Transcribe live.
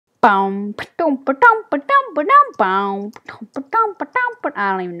I don't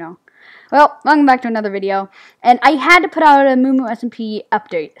even know. Well, welcome back to another video, and I had to put out a Moo Moo SMP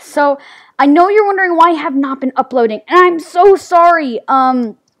update. So, I know you're wondering why I have not been uploading, and I'm so sorry.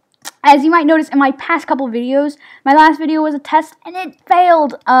 As you might notice in my past couple videos, my last video was a test, and it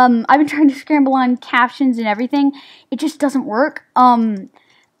failed. I've been trying to scramble on captions and everything. It just doesn't work.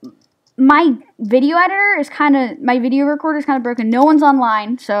 My video editor is my video recorder is kind of broken. No one's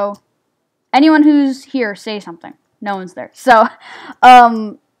online, so anyone who's here, say something. No one's there. So,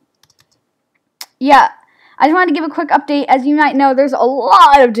 yeah, I just wanted to give a quick update. As you might know, there's a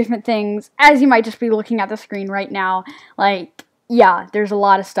lot of different things, as you might just be looking at the screen right now. Like, yeah, there's a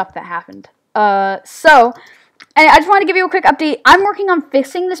lot of stuff that happened. And I just want to give you a quick update. I'm working on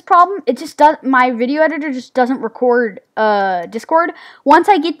fixing this problem. It just does. My video editor just doesn't record Discord. Once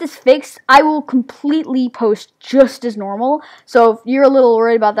I get this fixed, I will completely post just as normal. So if you're a little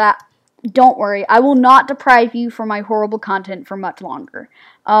worried about that, don't worry. I will not deprive you from my horrible content for much longer.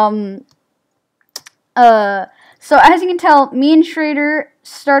 So as you can tell, me and Schrader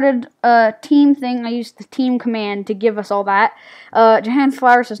started a team thing. I used the team command to give us all that. Johannes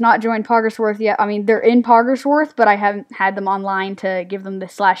Flowers has not joined Progressworth yet. I mean, they're in Progressworth, but I haven't had them online to give them the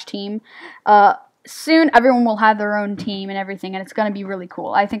 /team. Soon, everyone will have their own team and everything, and it's going to be really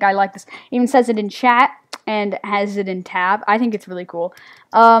cool. I think I like this. It even says it in chat and has it in tab. I think it's really cool.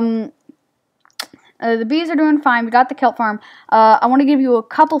 The bees are doing fine. We got the kelp farm. I want to give you a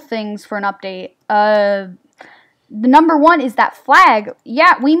couple things for an update. The number one is that flag.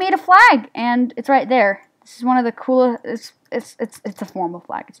 Yeah, we made a flag, and it's right there. This is one of the coolest. It's a formal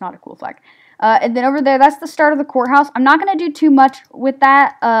flag. It's not a cool flag. And then over there, that's the start of the courthouse. I'm not going to do too much with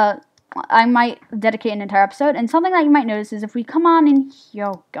that. I might dedicate an entire episode. And something that you might notice is if we come on in here,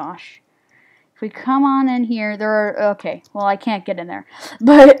 oh gosh. If we come on in here, there are, okay, well, I can't get in there.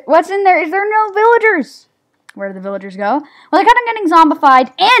 But what's in there is there are no villagers. Where do the villagers go? Well, they got them getting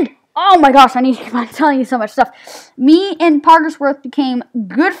zombified, and oh my gosh, I need to keep telling you so much stuff. Me and Progressworth became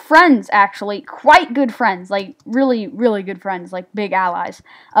good friends, actually. Quite good friends. Like, really, really good friends. Like, big allies.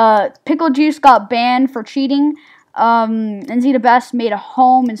 Pickle Juice got banned for cheating. Nzita Best made a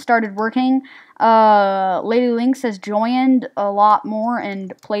home and started working. Lady Lynx has joined a lot more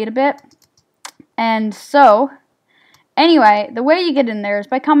and played a bit. And so, anyway, the way you get in there is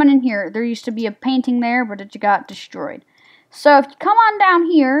by coming in here. There used to be a painting there, but it got destroyed. So if you come on down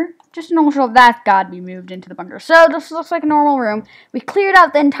here, just know that's got to be moved into the bunker. So this looks like a normal room. We cleared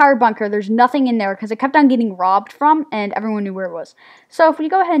out the entire bunker. There's nothing in there because it kept on getting robbed from, and everyone knew where it was. So if we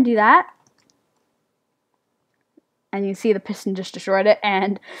go ahead and do that, and you see the piston just destroyed it,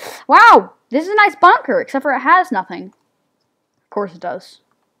 and wow, this is a nice bunker, except for it has nothing. Of course it does.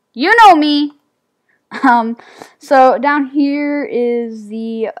 You know me. So down here is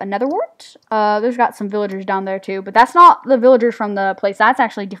the Netherwort. There's got some villagers down there too, but that's not the villagers from the place. That's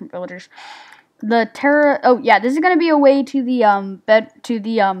actually different villagers. The oh yeah, this is gonna be a way to the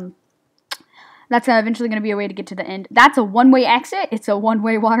that's eventually gonna be a way to get to the end. That's a one-way exit. It's a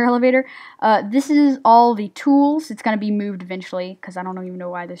one-way water elevator. This is all the tools. It's gonna be moved eventually because I don't even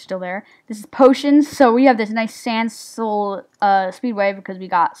know why they're still there. This is potions. So we have this nice sandsoul speedway because we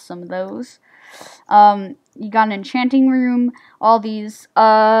got some of those. You got an enchanting room, all these,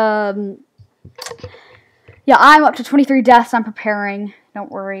 yeah, I'm up to 23 deaths, I'm preparing, don't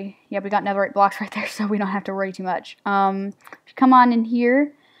worry, yeah, we got netherite blocks right there, so we don't have to worry too much. If you come on in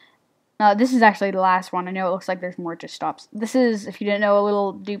here, this is actually the last one. I know it looks like there's more, it just stops. This is, if you didn't know, a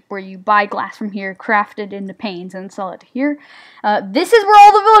little dupe where you buy glass from here, craft it into panes, and sell it to here. This is where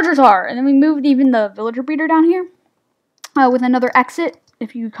all the villagers are, and then we moved even the villager breeder down here, with another exit.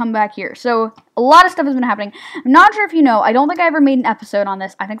 If you come back here. So, a lot of stuff has been happening. I'm not sure if you know, I don't think I ever made an episode on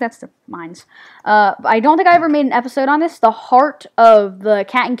this. I think that's the mines. I don't think I ever made an episode on this. The heart of the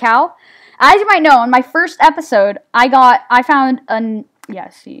cat and cow. As you might know, in my first episode, I found yeah,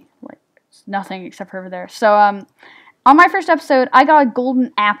 see, like, it's nothing except for over there. So, on my first episode, I got a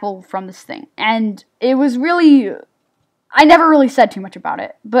golden apple from this thing. And it was really, I never really said too much about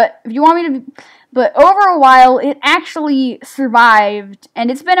it. But if you want me to, but over a while, it actually survived, and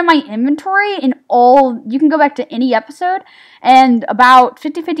it's been in my inventory in all, you can go back to any episode, and about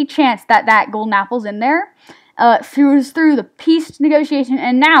 50-50 chance that that golden apple's in there, through the peace negotiation,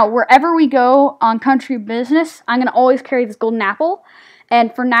 and now, wherever we go on country business, I'm going to always carry this golden apple,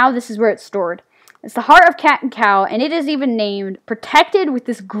 and for now, this is where it's stored. It's the heart of cat and cow, and it is even named, protected with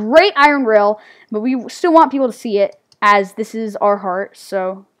this great iron rail, but we still want people to see it, as this is our heart,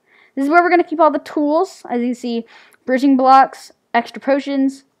 so this is where we're going to keep all the tools. As you see, bridging blocks, extra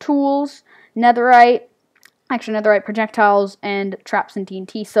potions, tools, netherite, Actually, netherite projectiles and traps and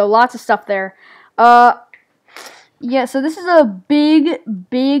TNT. So lots of stuff there. Yeah, so this is a big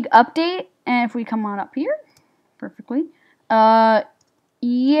update. And if we come on up here, perfectly.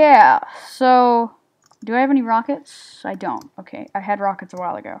 Yeah, so do I have any rockets? I don't. Okay, I had rockets a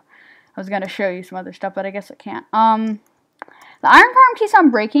while ago. I was going to show you some other stuff, but I guess I can't. The iron farm keeps on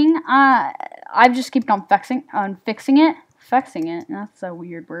breaking. I've just kept on fixing it. Fixing it. That's a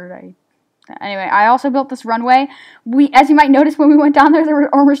weird word. Anyway, I also built this runway. As you might notice, when we went down there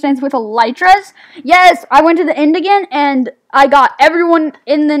were armor stands with elytras. Yes, I went to the end again, and I got everyone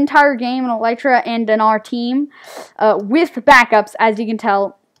in the entire game, an elytra and in our team, with backups, as you can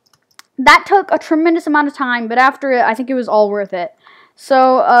tell. That took a tremendous amount of time, but after it, I think it was all worth it.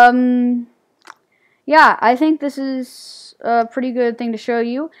 So, yeah, I think this is a pretty good thing to show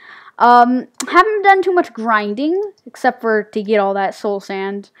you. Haven't done too much grinding, except for to get all that soul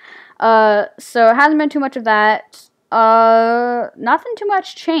sand. So it hasn't been too much of that. Nothing too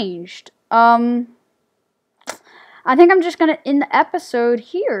much changed. I think I'm just gonna end the episode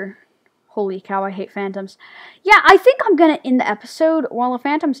here. Holy cow, I hate phantoms. Yeah, I think I'm gonna end the episode while a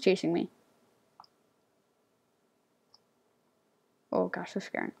phantom's chasing me. Oh gosh, so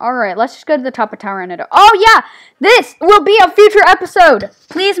scaring. Alright, let's just go to the top of Tower and oh yeah! This will be a future episode!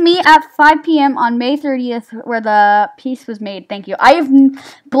 Please meet at 5 p.m. on May 30th where the piece was made. Thank you.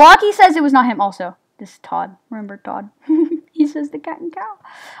 Blocky says it was not him also. This is Todd. Remember Todd? He says the cat and cow.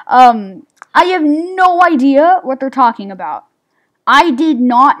 I have no idea what they're talking about. I did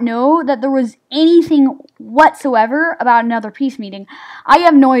not know that there was anything whatsoever about another peace meeting. I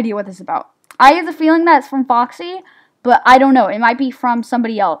have no idea what this is about. I have the feeling that it's from Foxy, but I don't know. It might be from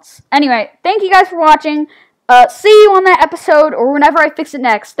somebody else. Anyway, thank you guys for watching. See you on that episode or whenever I fix it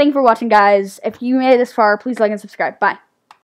next. Thank you for watching, guys. If you made it this far, please like and subscribe. Bye.